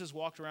 Jesus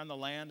walked around the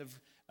land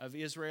of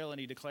Israel, and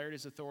he declared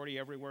his authority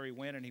everywhere he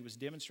went, and he was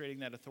demonstrating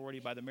that authority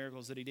by the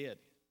miracles that he did.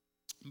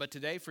 But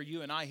today, for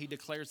you and I, he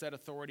declares that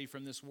authority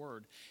from this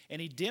word. And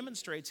he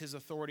demonstrates his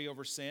authority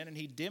over sin, and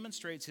he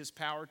demonstrates his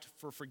power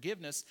for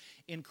forgiveness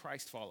in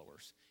Christ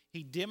followers.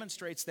 He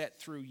demonstrates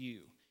that through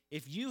you.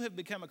 If you have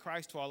become a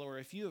Christ follower,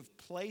 if you have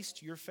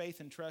placed your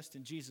faith and trust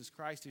in Jesus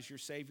Christ as your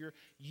Savior,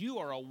 you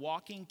are a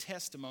walking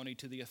testimony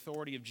to the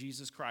authority of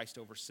Jesus Christ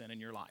over sin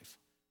in your life.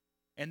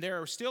 And there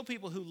are still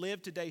people who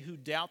live today who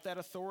doubt that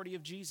authority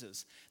of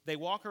Jesus. They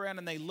walk around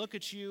and they look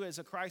at you as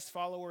a Christ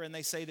follower and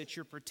they say that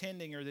you're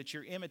pretending or that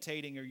you're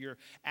imitating or you're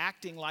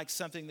acting like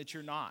something that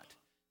you're not.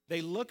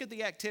 They look at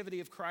the activity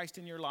of Christ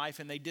in your life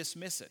and they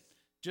dismiss it,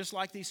 just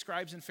like these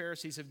scribes and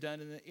Pharisees have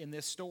done in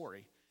this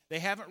story. They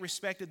haven't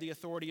respected the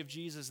authority of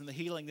Jesus and the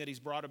healing that he's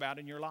brought about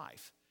in your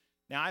life.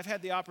 Now, I've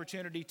had the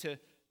opportunity to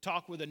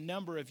talk with a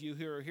number of you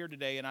who are here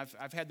today, and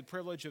I've had the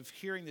privilege of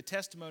hearing the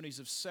testimonies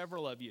of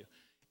several of you.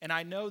 And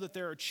I know that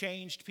there are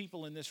changed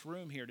people in this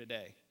room here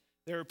today.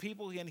 There are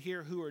people in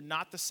here who are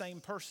not the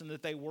same person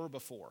that they were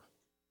before.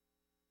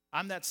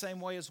 I'm that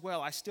same way as well.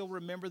 I still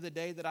remember the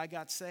day that I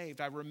got saved.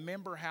 I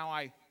remember how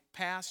I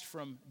passed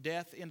from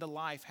death into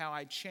life, how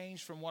I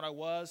changed from what I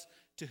was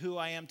to who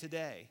I am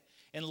today.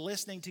 And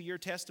listening to your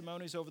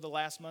testimonies over the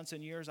last months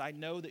and years, I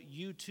know that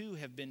you too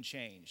have been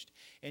changed.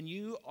 And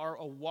you are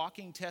a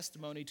walking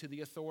testimony to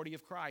the authority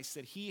of Christ,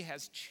 that he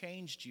has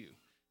changed you,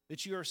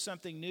 that you are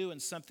something new and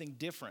something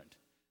different.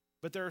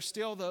 But there are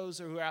still those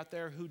who are out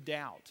there who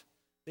doubt.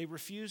 They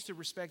refuse to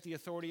respect the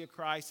authority of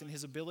Christ and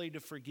his ability to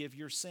forgive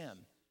your sin.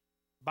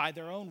 By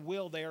their own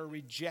will, they are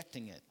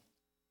rejecting it.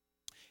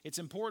 It's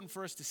important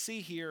for us to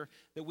see here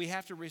that we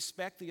have to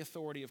respect the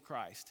authority of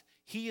Christ.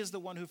 He is the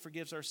one who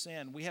forgives our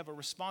sin. We have a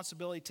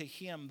responsibility to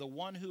him, the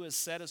one who has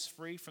set us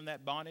free from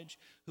that bondage,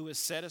 who has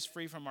set us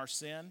free from our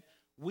sin.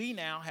 We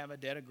now have a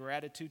debt of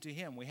gratitude to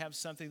him. We have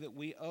something that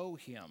we owe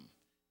him,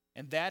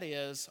 and that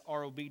is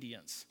our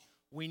obedience.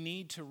 We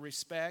need to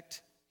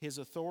respect his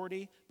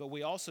authority, but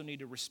we also need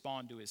to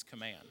respond to his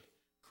command.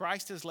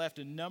 Christ has left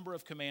a number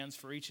of commands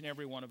for each and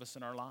every one of us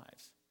in our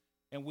lives.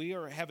 And we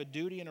have a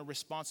duty and a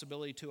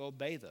responsibility to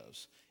obey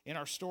those. In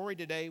our story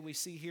today, we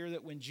see here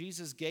that when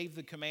Jesus gave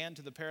the command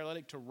to the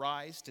paralytic to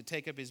rise, to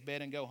take up his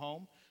bed and go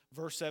home,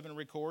 verse 7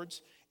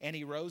 records, and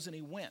he rose and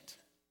he went.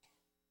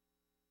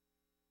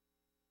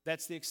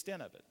 That's the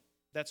extent of it.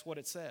 That's what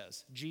it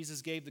says.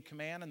 Jesus gave the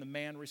command and the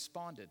man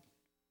responded.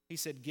 He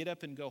said, get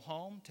up and go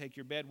home, take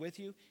your bed with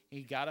you.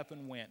 He got up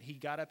and went. He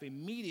got up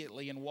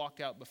immediately and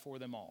walked out before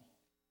them all.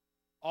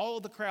 All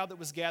of the crowd that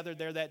was gathered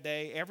there that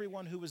day,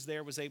 everyone who was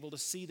there was able to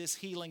see this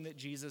healing that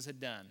Jesus had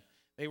done.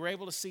 They were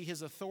able to see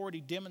his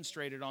authority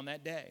demonstrated on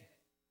that day.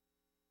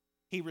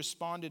 He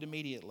responded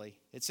immediately.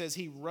 It says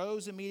he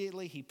rose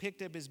immediately, he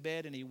picked up his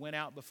bed, and he went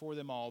out before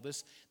them all.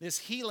 This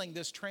healing,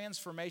 this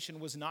transformation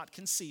was not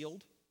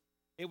concealed.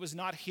 It was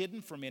not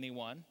hidden from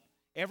anyone.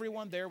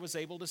 Everyone there was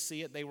able to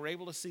see it. They were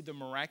able to see the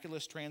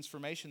miraculous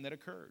transformation that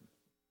occurred.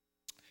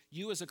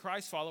 You as a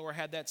Christ follower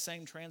had that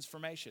same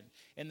transformation.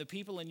 And the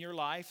people in your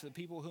life, the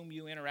people whom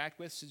you interact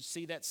with, should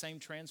see that same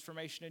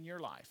transformation in your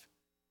life.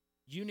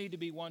 You need to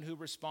be one who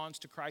responds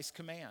to Christ's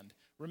command.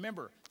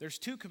 Remember, there's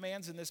two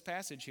commands in this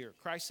passage here.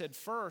 Christ said,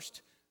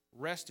 first,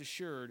 rest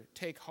assured,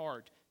 take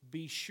heart,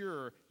 be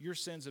sure your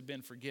sins have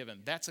been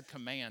forgiven. That's a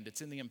command.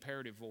 It's in the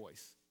imperative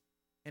voice.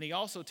 And he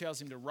also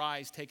tells him to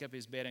rise, take up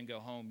his bed, and go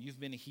home. You've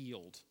been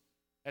healed.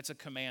 That's a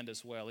command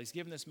as well. He's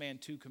given this man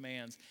two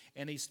commands,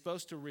 and he's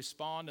supposed to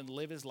respond and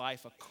live his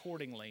life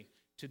accordingly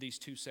to these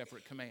two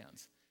separate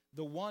commands.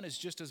 The one is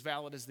just as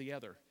valid as the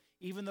other.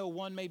 Even though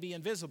one may be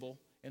invisible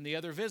and the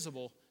other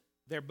visible,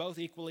 they're both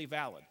equally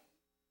valid.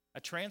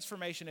 A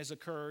transformation has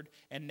occurred,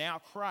 and now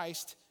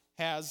Christ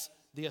has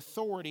the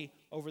authority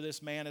over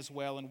this man as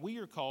well, and we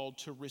are called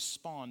to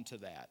respond to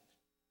that.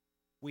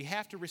 We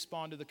have to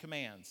respond to the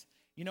commands.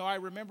 You know, I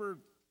remember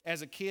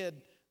as a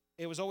kid,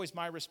 it was always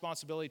my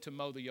responsibility to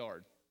mow the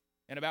yard.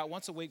 And about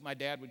once a week, my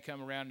dad would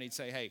come around and he'd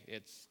say, hey,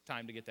 it's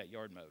time to get that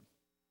yard mowed.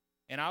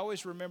 And I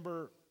always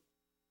remember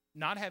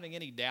not having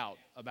any doubt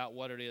about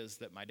what it is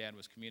that my dad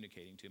was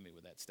communicating to me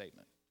with that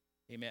statement.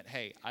 He meant,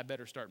 hey, I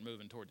better start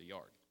moving toward the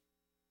yard.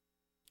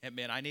 It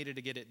meant I needed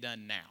to get it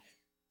done now.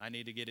 I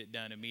need to get it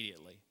done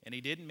immediately. And he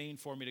didn't mean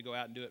for me to go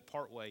out and do it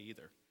part way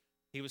either.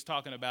 He was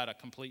talking about a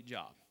complete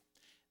job.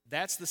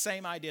 That's the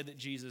same idea that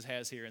Jesus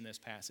has here in this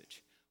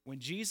passage. When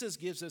Jesus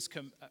gives us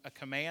a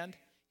command,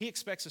 he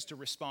expects us to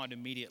respond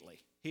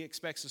immediately. He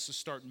expects us to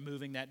start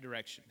moving that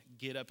direction.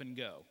 Get up and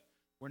go.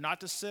 We're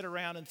not to sit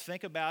around and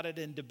think about it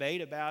and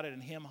debate about it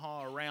and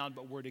hem-haw around,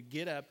 but we're to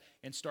get up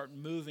and start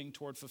moving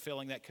toward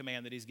fulfilling that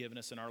command that he's given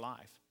us in our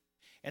life.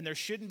 And there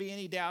shouldn't be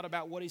any doubt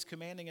about what he's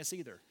commanding us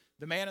either.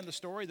 The man in the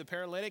story, the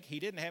paralytic, he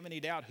didn't have any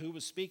doubt who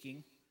was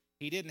speaking.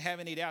 He didn't have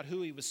any doubt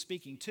who he was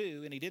speaking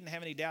to, and he didn't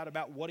have any doubt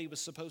about what he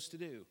was supposed to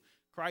do.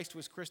 Christ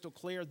was crystal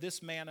clear.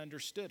 This man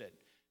understood it.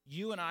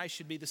 You and I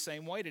should be the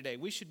same way today.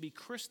 We should be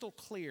crystal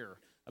clear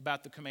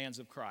about the commands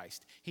of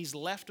Christ. He's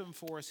left them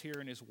for us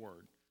here in his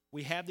word.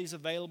 We have these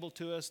available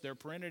to us. They're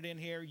printed in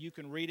here. You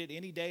can read it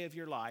any day of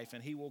your life,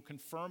 and he will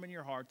confirm in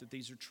your heart that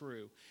these are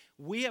true.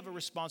 We have a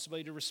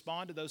responsibility to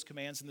respond to those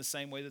commands in the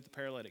same way that the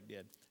paralytic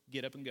did.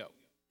 Get up and go.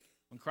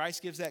 When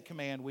Christ gives that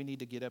command, we need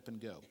to get up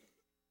and go.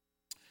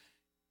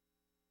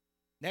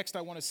 Next,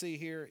 I want to see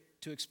here,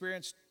 to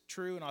experience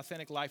true and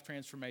authentic life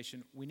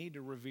transformation, we need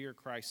to revere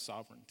Christ's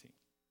sovereignty.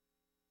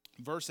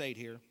 Verse 8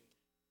 here,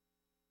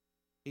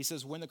 he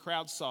says, when the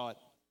crowd saw it,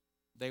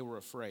 they were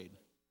afraid,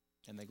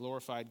 and they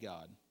glorified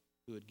God,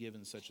 who had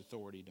given such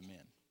authority to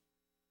men.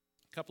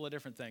 A couple of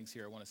different things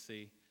here I want to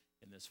see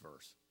in this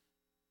verse.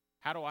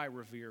 How do I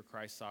revere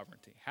Christ's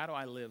sovereignty? How do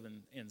I live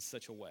in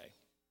such a way?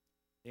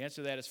 The answer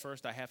to that is,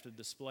 first, I have to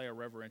display a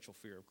reverential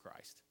fear of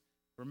Christ.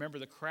 Remember,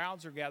 the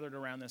crowds are gathered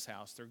around this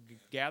house. They're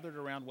gathered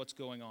around what's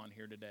going on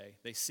here today.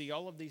 They see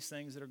all of these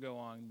things that are going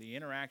on, the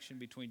interaction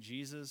between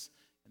Jesus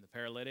and the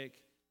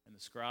paralytic and the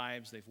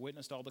scribes. They've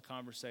witnessed all the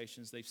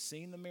conversations. They've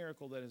seen the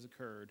miracle that has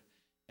occurred,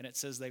 and it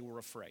says they were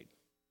afraid.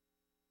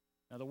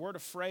 Now, the word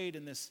afraid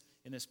in this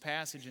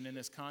passage and in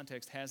this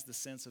context has the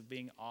sense of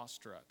being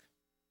awestruck.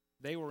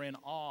 They were in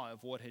awe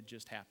of what had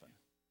just happened.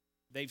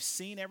 They've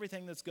seen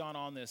everything that's gone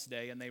on this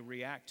day, and they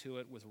react to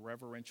it with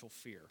reverential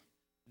fear.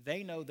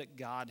 They know that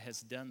God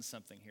has done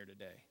something here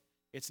today.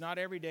 It's not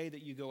every day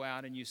that you go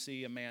out and you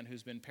see a man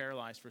who's been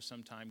paralyzed for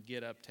some time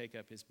get up, take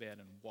up his bed,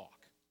 and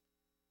walk.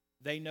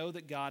 They know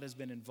that God has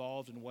been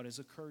involved in what has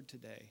occurred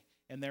today,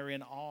 and they're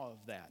in awe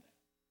of that.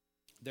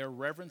 They're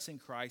reverencing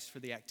Christ for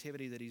the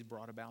activity that he's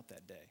brought about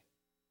that day.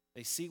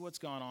 They see what's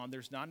gone on.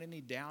 There's not any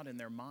doubt in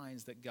their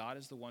minds that God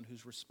is the one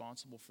who's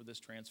responsible for this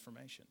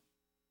transformation.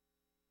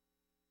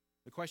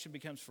 The question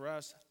becomes for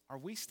us, are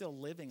we still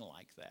living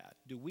like that?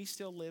 Do we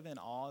still live in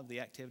awe of the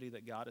activity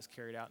that God has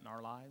carried out in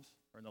our lives,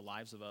 or in the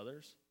lives of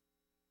others,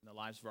 in the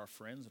lives of our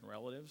friends and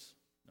relatives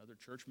and other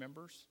church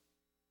members?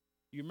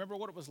 Do you remember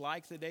what it was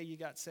like the day you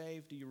got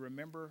saved? Do you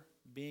remember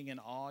being in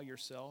awe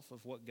yourself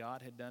of what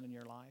God had done in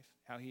your life,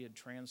 how he had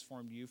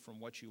transformed you from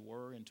what you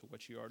were into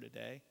what you are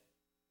today?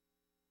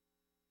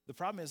 The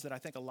problem is that I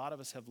think a lot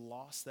of us have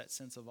lost that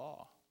sense of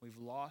awe. We've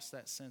lost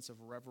that sense of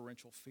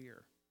reverential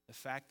fear. The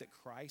fact that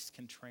Christ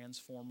can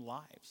transform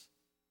lives.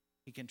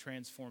 He can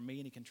transform me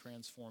and he can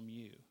transform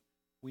you.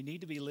 We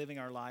need to be living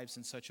our lives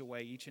in such a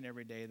way each and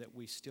every day that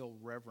we still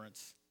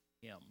reverence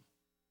him,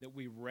 that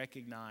we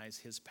recognize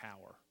his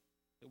power,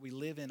 that we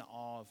live in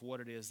awe of what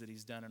it is that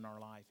he's done in our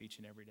life each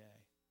and every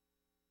day.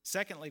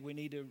 Secondly, we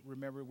need to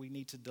remember we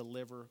need to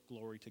deliver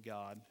glory to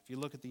God. If you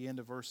look at the end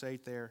of verse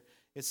 8 there,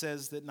 it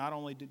says that not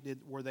only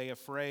were they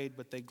afraid,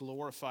 but they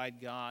glorified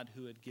God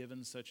who had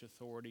given such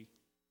authority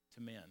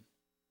to men.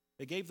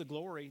 They gave the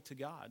glory to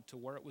God to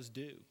where it was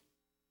due.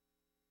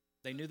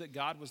 They knew that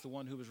God was the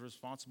one who was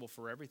responsible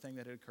for everything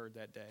that had occurred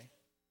that day.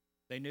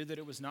 They knew that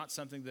it was not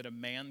something that a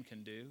man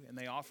can do, and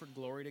they offered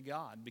glory to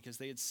God because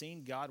they had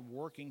seen God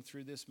working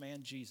through this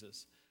man,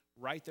 Jesus,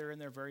 right there in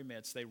their very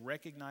midst. They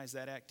recognized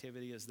that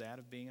activity as that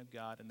of being of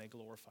God, and they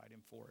glorified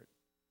him for it.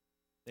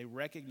 They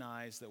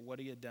recognized that what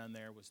he had done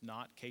there was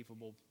not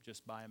capable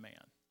just by a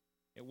man.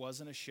 It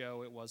wasn't a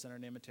show. It wasn't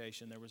an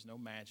imitation. There was no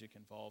magic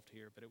involved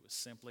here, but it was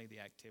simply the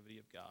activity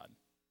of God.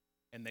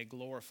 And they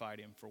glorified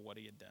him for what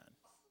he had done.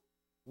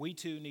 We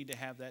too need to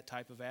have that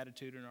type of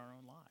attitude in our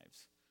own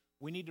lives.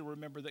 We need to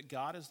remember that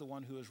God is the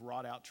one who has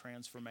wrought out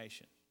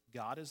transformation.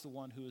 God is the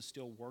one who is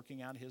still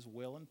working out his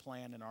will and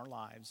plan in our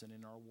lives and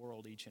in our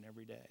world each and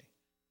every day.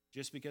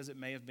 Just because it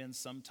may have been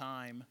some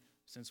time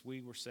since we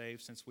were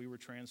saved, since we were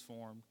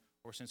transformed,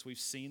 or since we've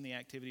seen the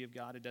activity of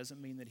God, it doesn't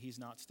mean that he's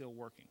not still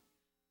working.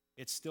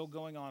 It's still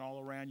going on all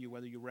around you,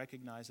 whether you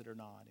recognize it or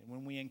not. And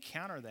when we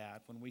encounter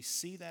that, when we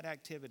see that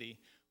activity,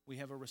 we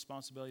have a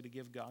responsibility to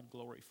give God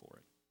glory for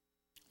it.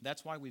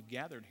 That's why we've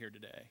gathered here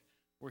today.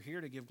 We're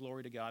here to give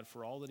glory to God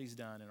for all that he's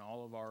done and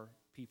all of our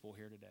people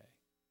here today.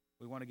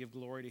 We want to give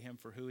glory to him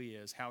for who he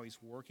is, how he's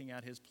working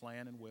out his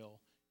plan and will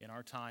in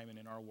our time and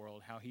in our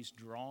world, how he's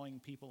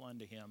drawing people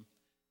unto him,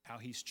 how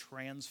he's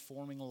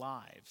transforming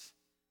lives,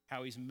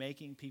 how he's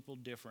making people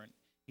different.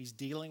 He's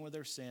dealing with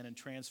their sin and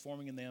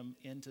transforming them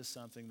into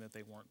something that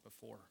they weren't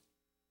before.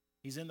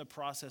 He's in the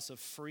process of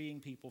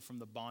freeing people from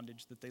the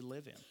bondage that they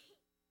live in.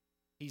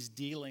 He's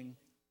dealing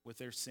with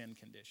their sin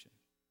condition.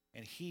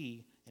 And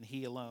he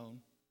alone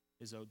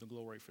is owed the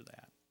glory for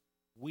that.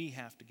 We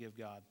have to give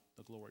God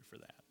the glory for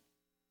that.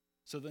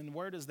 So then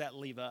where does that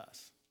leave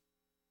us?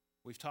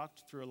 We've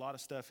talked through a lot of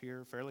stuff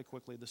here fairly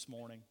quickly this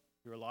morning,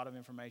 through a lot of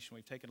information.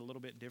 We've taken a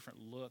little bit different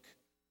look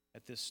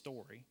at this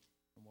story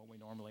from what we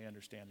normally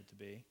understand it to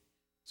be.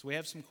 So we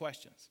have some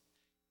questions.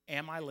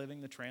 Am I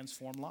living the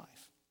transformed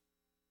life?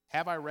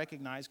 Have I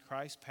recognized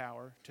Christ's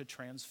power to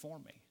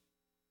transform me?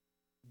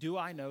 Do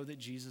I know that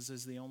Jesus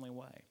is the only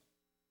way?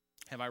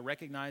 Have I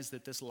recognized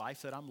that this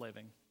life that I'm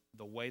living,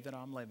 the way that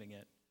I'm living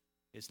it,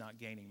 is not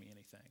gaining me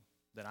anything?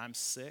 That I'm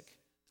sick,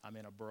 I'm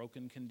in a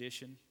broken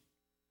condition,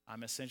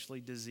 I'm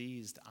essentially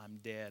diseased, I'm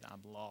dead,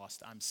 I'm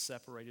lost, I'm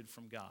separated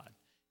from God.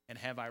 And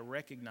have I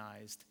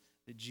recognized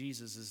that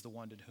Jesus is the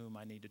one to whom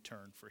I need to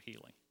turn for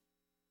healing?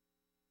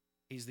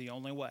 He's the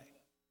only way.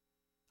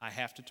 I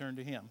have to turn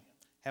to him.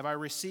 Have I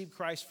received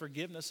Christ's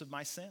forgiveness of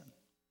my sin?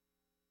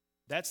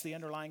 That's the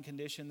underlying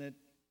condition that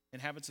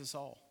inhabits us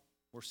all.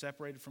 We're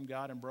separated from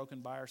God and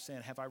broken by our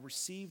sin. Have I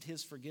received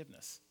his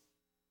forgiveness?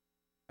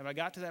 Have I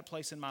got to that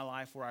place in my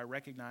life where I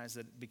recognize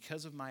that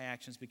because of my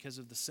actions, because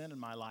of the sin in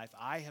my life,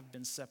 I have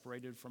been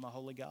separated from a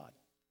holy God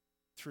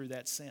through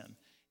that sin?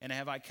 And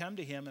have I come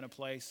to him in a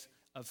place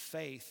of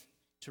faith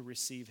to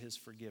receive his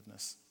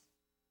forgiveness?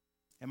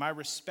 Am I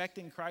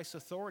respecting Christ's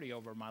authority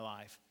over my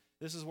life?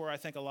 This is where I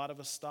think a lot of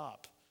us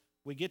stop.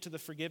 We get to the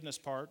forgiveness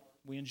part,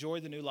 we enjoy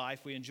the new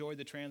life, we enjoy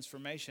the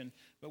transformation,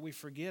 but we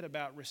forget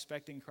about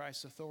respecting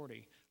Christ's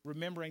authority,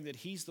 remembering that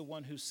he's the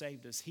one who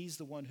saved us. He's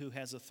the one who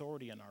has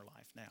authority in our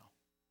life now.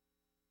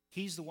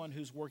 He's the one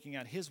who's working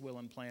out his will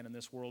and plan in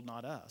this world,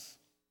 not us.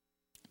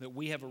 That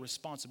we have a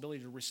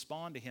responsibility to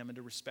respond to him and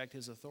to respect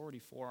his authority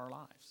for our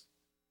lives.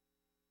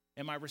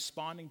 Am I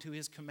responding to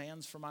his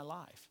commands for my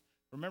life?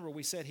 Remember,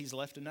 we said he's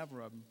left a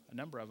number of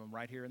them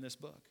right here in this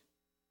book.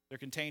 They're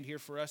contained here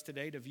for us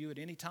today to view at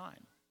any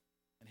time.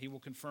 And he will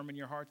confirm in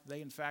your heart that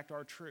they in fact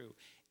are true.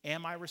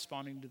 Am I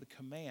responding to the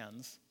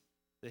commands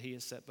that he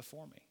has set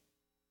before me?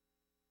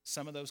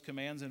 Some of those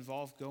commands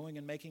involve going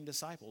and making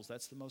disciples.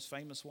 That's the most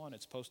famous one.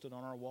 It's posted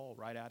on our wall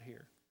right out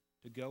here.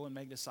 To go and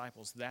make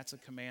disciples. That's a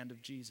command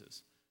of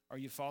Jesus. Are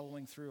you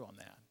following through on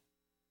that?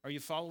 Are you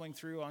following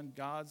through on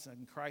God's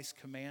and Christ's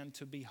command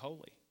to be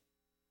holy?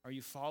 Are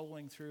you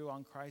following through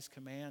on Christ's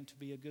command to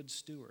be a good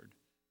steward?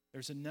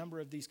 There's a number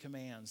of these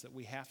commands that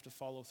we have to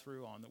follow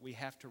through on, that we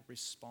have to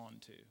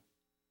respond to.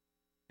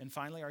 And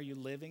finally, are you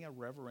living a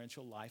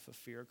reverential life of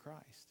fear of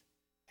Christ?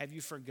 Have you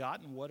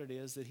forgotten what it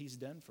is that he's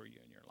done for you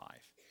in your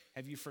life?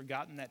 Have you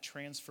forgotten that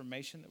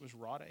transformation that was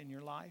wrought in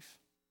your life?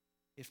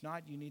 If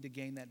not, you need to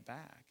gain that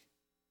back.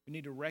 We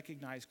need to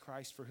recognize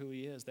Christ for who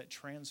he is, that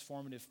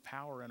transformative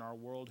power in our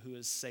world who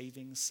is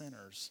saving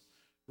sinners.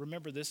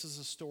 Remember, this is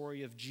a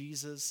story of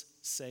Jesus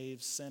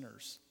saves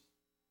sinners.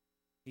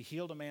 He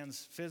healed a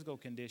man's physical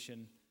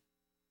condition,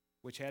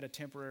 which had a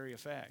temporary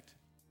effect.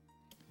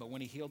 But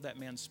when he healed that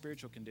man's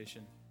spiritual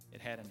condition, it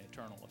had an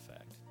eternal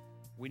effect.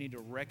 We need to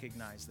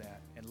recognize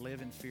that and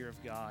live in fear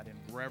of God and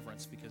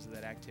reverence because of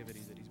that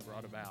activity that he's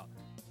brought about.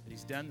 That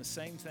he's done the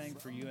same thing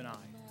for you and I,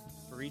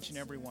 for each and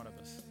every one of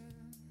us.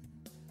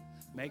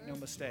 Make no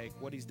mistake,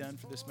 what he's done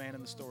for this man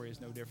in the story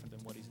is no different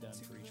than what he's done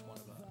for each one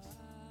of us.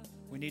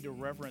 We need to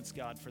reverence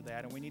God for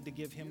that, and we need to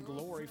give him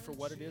glory for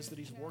what it is that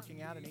he's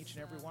working out in each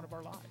and every one of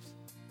our lives.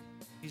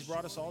 He's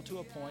brought us all to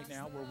a point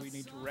now where we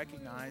need to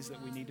recognize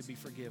that we need to be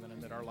forgiven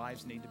and that our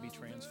lives need to be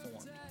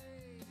transformed.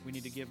 We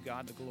need to give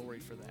God the glory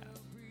for that.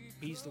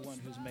 He's the one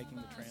who's making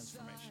the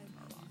transformation in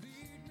our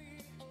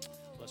lives.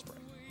 Let's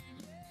pray.